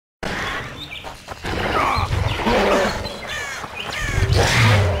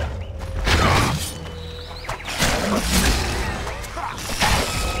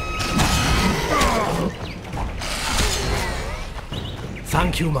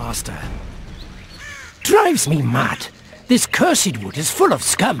you, master. Drives me mad. This cursed wood is full of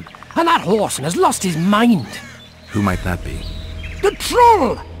scum, and that horseman has lost his mind. Who might that be? The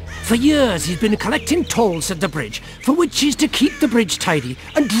troll! For years he's been collecting tolls at the bridge, for which he's to keep the bridge tidy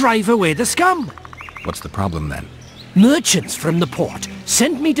and drive away the scum. What's the problem then? Merchants from the port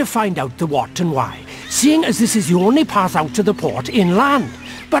sent me to find out the what and why, seeing as this is the only path out to the port inland.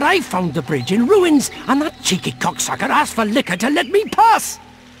 But I found the bridge in ruins, and that cheeky cocksucker asked for liquor to let me pass.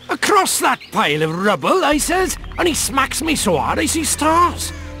 Across that pile of rubble, I says, and he smacks me so hard I see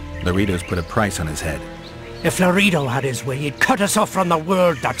stars. Loredo's put a price on his head. If Loredo had his way, he'd cut us off from the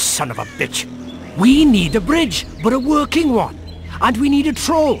world, that son of a bitch. We need a bridge, but a working one. And we need a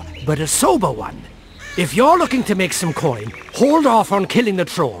troll, but a sober one. If you're looking to make some coin, hold off on killing the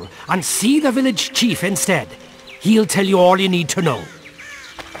troll and see the village chief instead. He'll tell you all you need to know.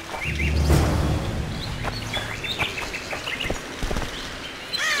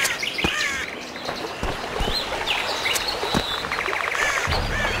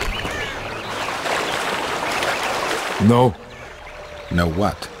 No. No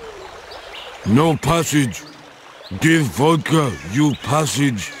what? No passage. Give vodka, you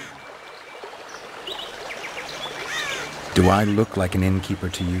passage. Do I look like an innkeeper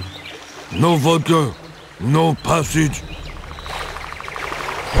to you? No vodka, no passage.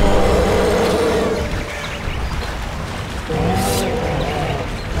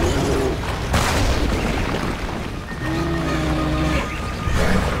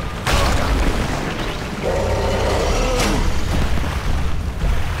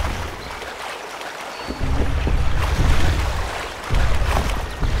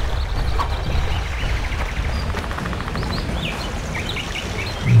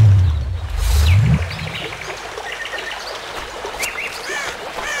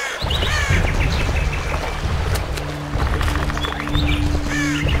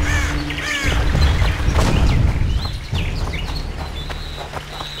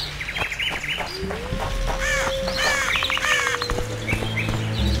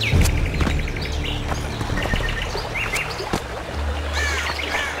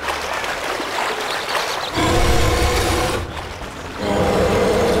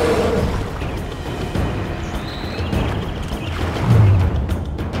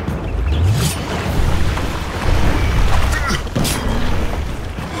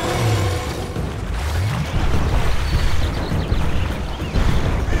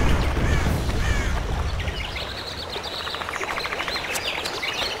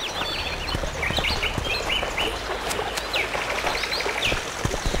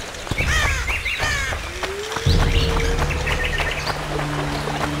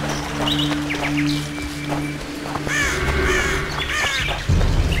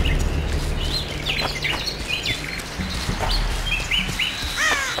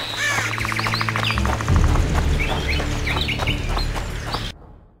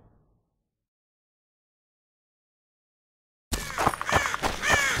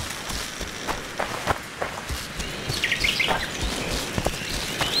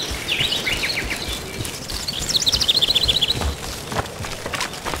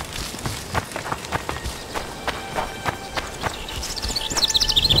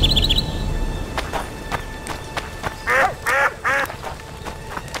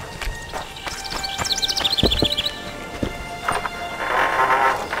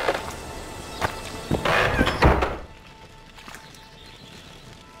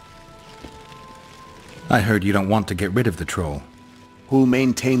 I heard you don't want to get rid of the troll. Who'll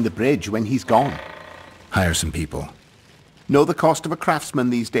maintain the bridge when he's gone? Hire some people. Know the cost of a craftsman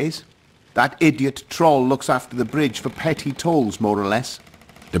these days? That idiot troll looks after the bridge for petty tolls, more or less.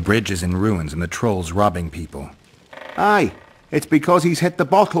 The bridge is in ruins and the troll's robbing people. Aye, it's because he's hit the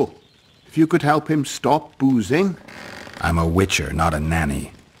bottle. If you could help him stop boozing... I'm a witcher, not a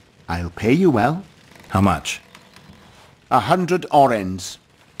nanny. I'll pay you well. How much? 100 orens.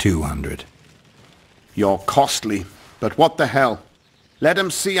 200. You're costly, but what the hell? Let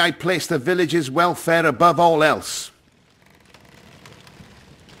 'em see I place the village's welfare above all else.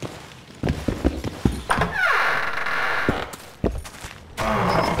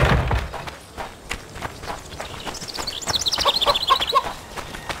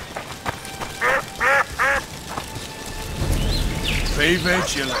 Be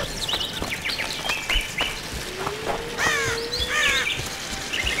vigilant.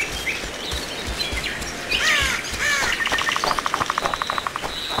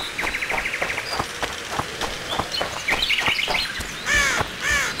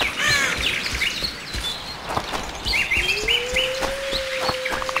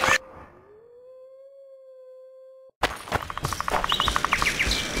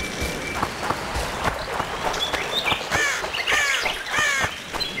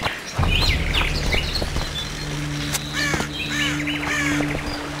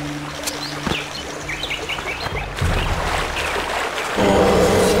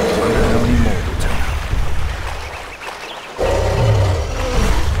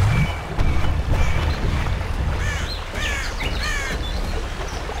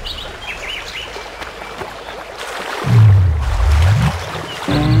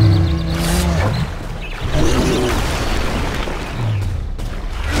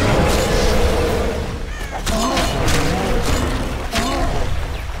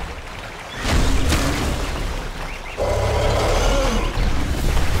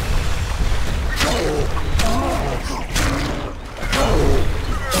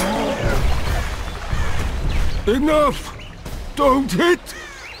 Enough! Don't hit!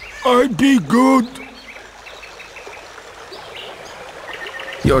 I'd be good!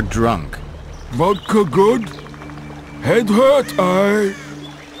 You're drunk. Vodka good? Head hurt, aye.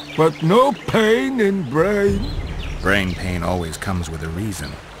 But no pain in brain. Brain pain always comes with a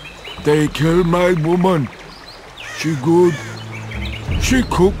reason. They kill my woman. She good. She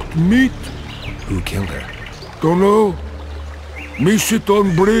cooked meat. Who killed her? Dunno. Me sit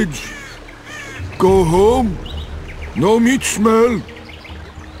on bridge. Go home. No meat smell.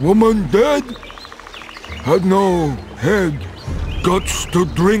 Woman dead. Had no head. Guts to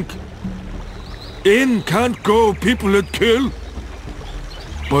drink. In can't go people that kill.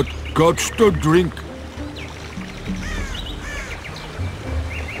 But guts to drink.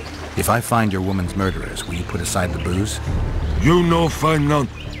 If I find your woman's murderers, will you put aside the booze? You no find none.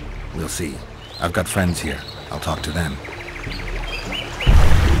 We'll see. I've got friends here. I'll talk to them.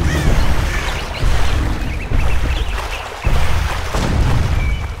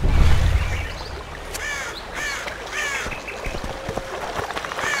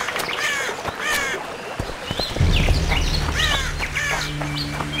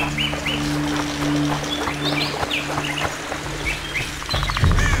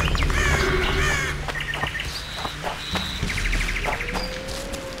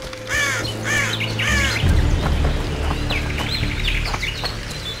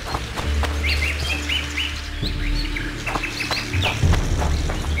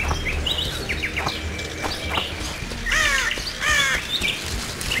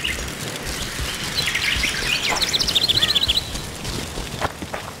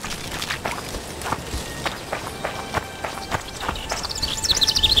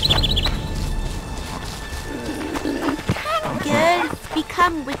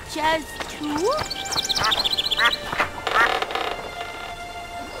 Become witches too?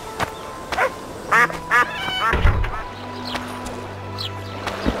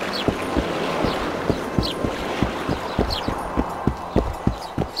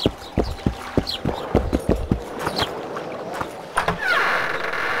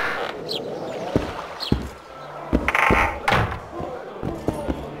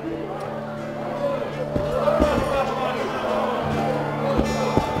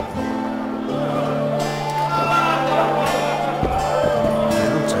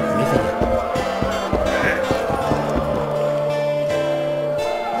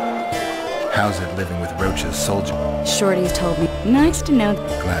 How's it living with Roach's soldier? Shorty's told me. Nice to know.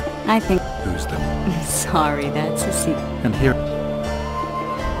 Glad. I think. Who's the... Sorry, that's a secret. And here...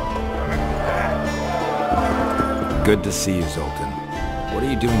 Good to see you, Zoltan. What are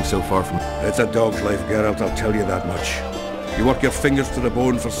you doing so far from... It's a dog's life, Geralt, I'll tell you that much. You work your fingers to the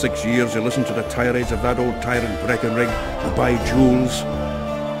bone for 6 years, you listen to the tirades of that old tyrant Breckenrig, you buy jewels.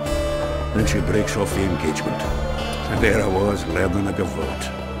 Then she breaks off the engagement. And there I was, learning a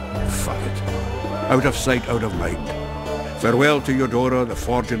gavotte. Fuck it. Out of sight, out of mind. Farewell to Eudora, the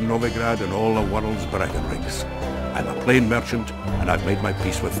forge in Novigrad, and all the world's Breckenrigs. I'm a plain merchant, and I've made my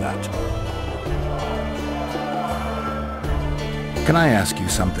peace with that. Can I ask you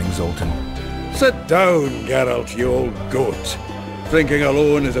something, Zoltan? Sit down, Geralt, you old goat. Drinking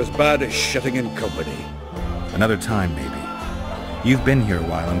alone is as bad as shitting in company. Another time, maybe. You've been here a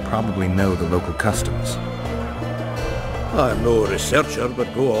while and probably know the local customs. I'm no researcher,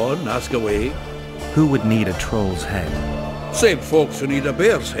 but go on, ask away. Who would need a troll's head? Same folks who need a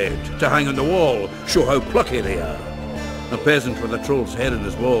bear's head to hang on the wall, show how plucky they are. A peasant with a troll's head in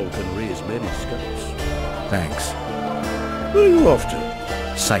his wall can raise many skulls. Thanks. Where are you off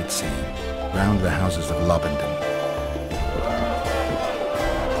to? Sightseeing. Round the houses of Lobinden.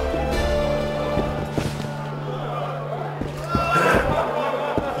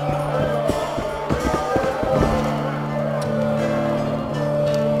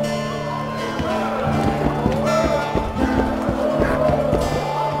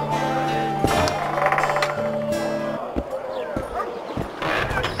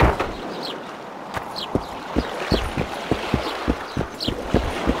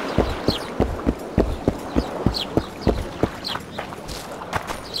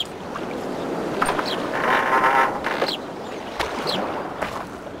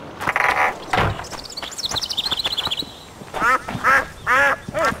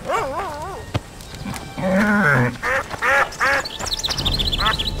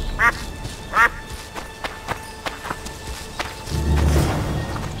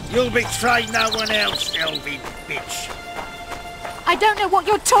 You'll betray no one else, Elvin bitch. I don't know what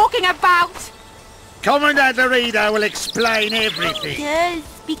you're talking about! Commandant Loredo will explain everything.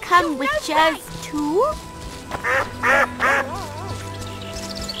 Girls become witches too?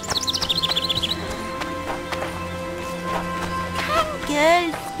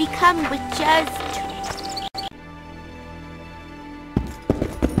 girls become witches too?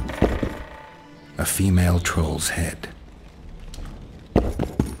 A female troll's head.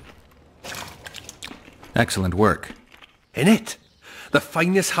 Excellent work. In it? The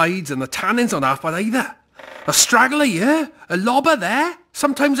finest hides and the tannins on half by either. A straggler here, a lobber there,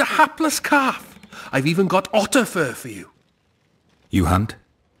 sometimes a hapless calf. I've even got otter fur for you. You hunt?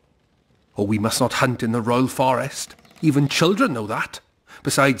 Oh, we must not hunt in the royal forest. Even children know that.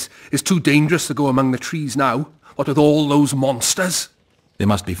 Besides, it's too dangerous to go among the trees now, what with all those monsters. They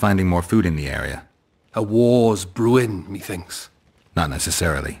must be finding more food in the area. A war's brewing, methinks. Not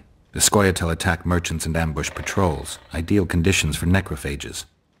necessarily. The scoia'tael attack merchants and ambush patrols. Ideal conditions for necrophages.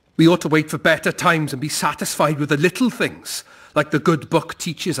 We ought to wait for better times and be satisfied with the little things, like the good book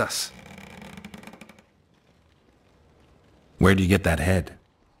teaches us. Where do you get that head?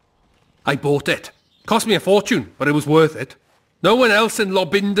 I bought it. Cost me a fortune, but it was worth it. No one else in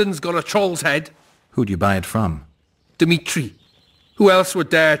Lobinden's got a troll's head. Who'd you buy it from? Dymitr. Who else would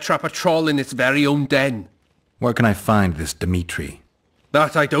dare trap a troll in its very own den? Where can I find this Dymitr?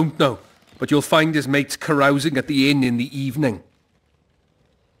 That I don't know, but you'll find his mates carousing at the inn in the evening.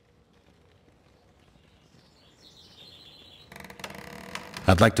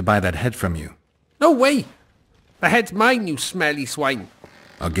 I'd like to buy that head from you. No way! The head's mine, you smelly swine.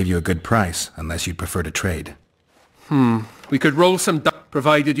 I'll give you a good price, unless you'd prefer to trade. We could roll some dice,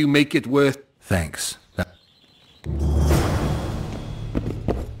 provided you make it worth... Thanks.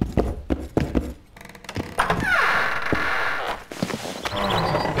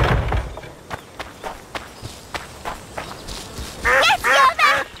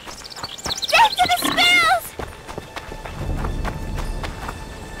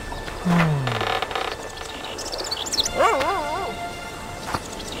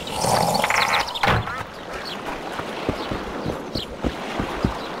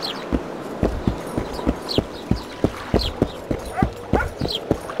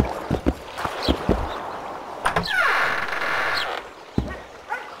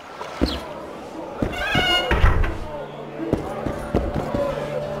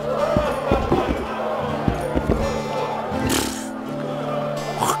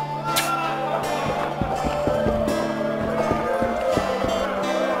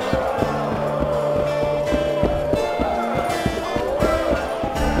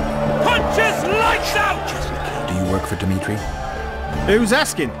 Who's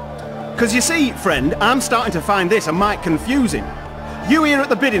asking? Because you see, friend, I'm starting to find this a mite confusing. You here at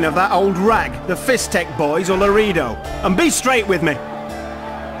the bidding of that old rag, the Fist Tech boys or Loredo, and be straight with me.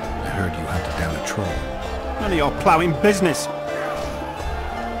 I heard you hunted down a troll. None of your ploughing business.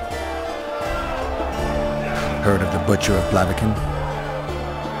 Heard of the Butcher of Blaviken?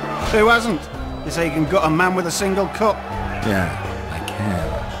 Who hasn't? You say you can gut a man with a single cut? Yeah, I can.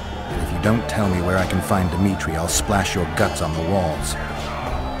 And if you don't tell me where I can find Dymitr, I'll splash your guts on the walls.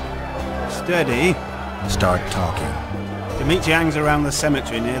 Steady. Start talking. Dymitr hangs around the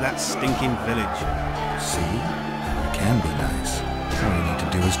cemetery near that stinking village. See? You can be nice. All you need to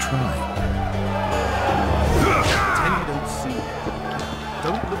do is try. Pretend you don't see it.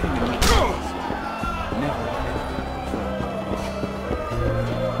 Don't look in your eyes. Never.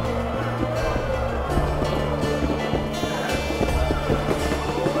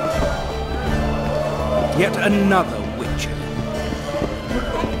 Yet another witcher.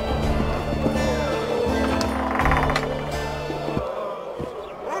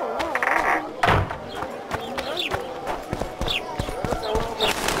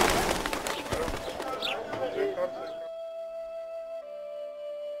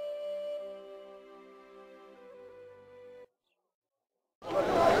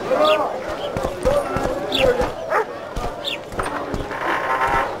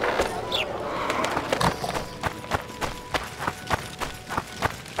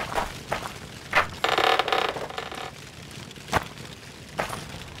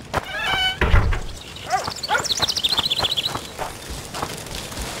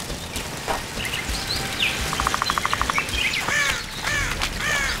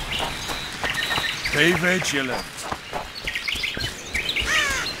 Be vigilant.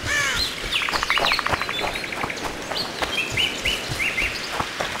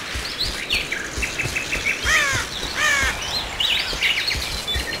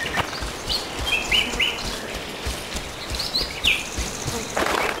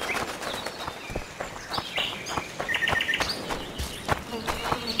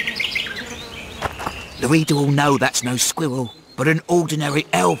 Loredo will know that's no squirrel, but an ordinary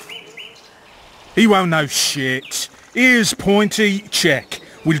elf. He won't know shit. Here's Pointy, check.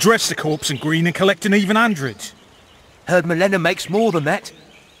 We'll dress the corpse in green and collect an even 100. Heard Milena makes more than that.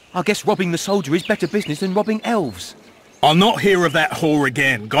 I guess robbing the soldier is better business than robbing elves. I'll not hear of that whore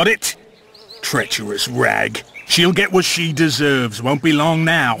again, got it? Treacherous rag. She'll get what she deserves, won't be long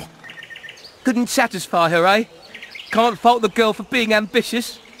now. Couldn't satisfy her, eh? Can't fault the girl for being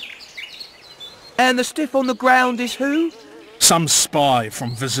ambitious. And the stiff on the ground is who? Some spy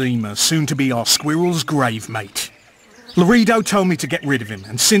from Vizima, soon to be our squirrel's grave mate. Loredo told me to get rid of him,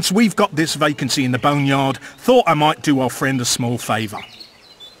 and since we've got this vacancy in the boneyard, thought I might do our friend a small favour.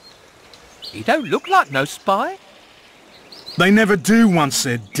 He don't look like no spy. They never do once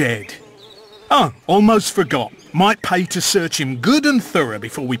they're dead. Oh, almost forgot. Might pay to search him good and thorough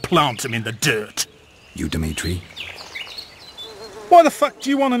before we plant him in the dirt. You, Dymitr? Why the fuck do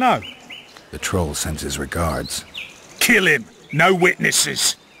you want to know? The troll sends his regards. Kill him! No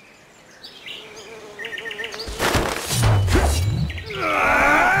witnesses!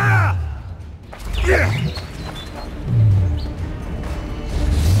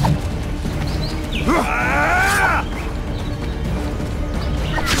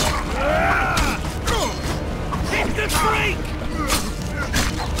 Hit the freak!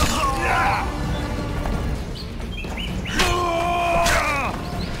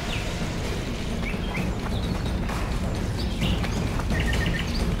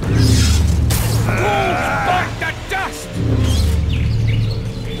 Bite the dust!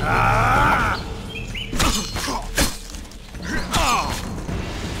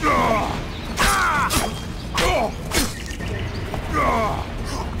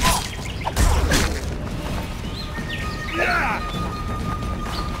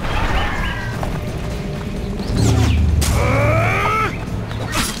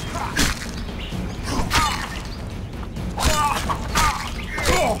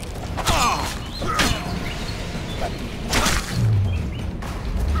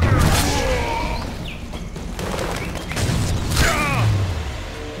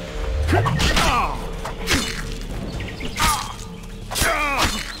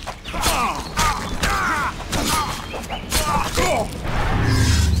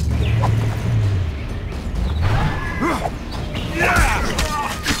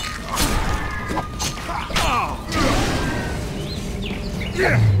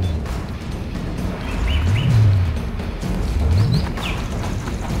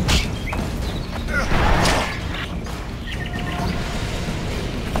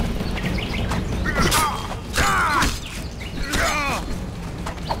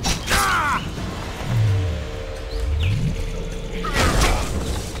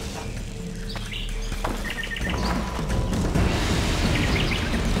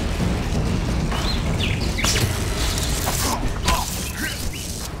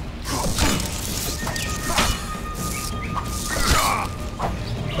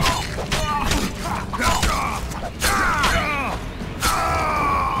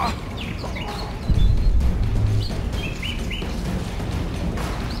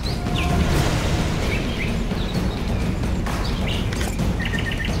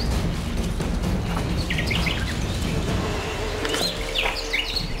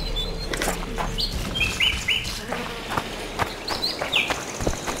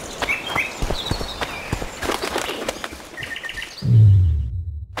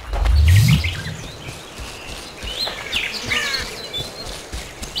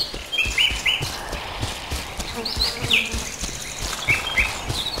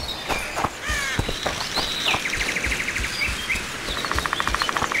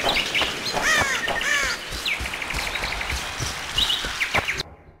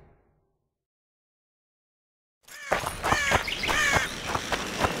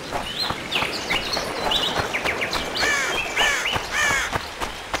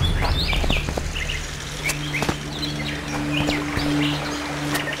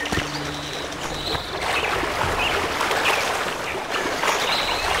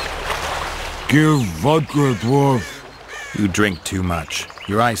 Give vodka, dwarf. You drink too much.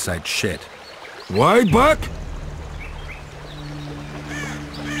 Your eyesight's shit. Why back?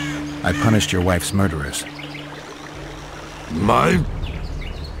 I punished your wife's murderers. My?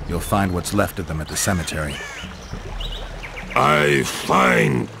 You'll find what's left of them at the cemetery. I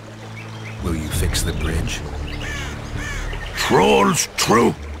find... Will you fix the bridge? Trolls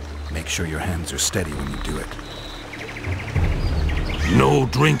true. Make sure your hands are steady when you do it. No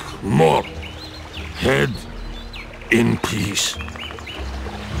drink more. Head in peace.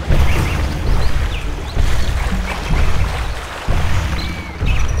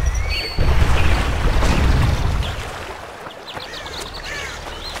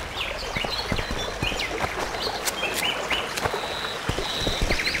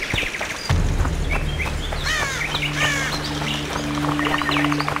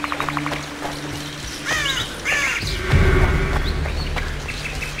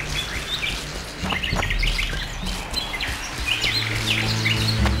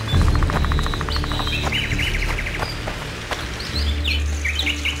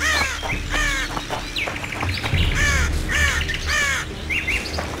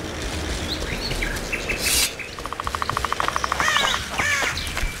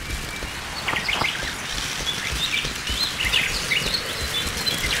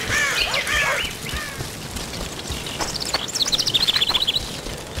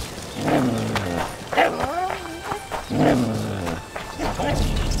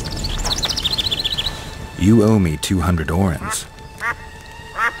 You owe me 200 orens.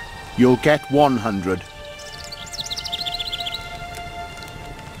 You'll get 100.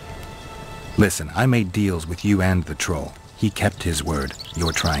 Listen, I made deals with you and the troll. He kept his word.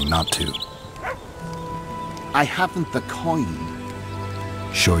 You're trying not to. I haven't the coin.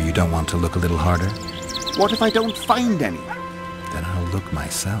 Sure you don't want to look a little harder? What if I don't find any? Then I'll look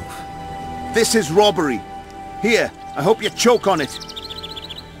myself. This is robbery. Here, I hope you choke on it.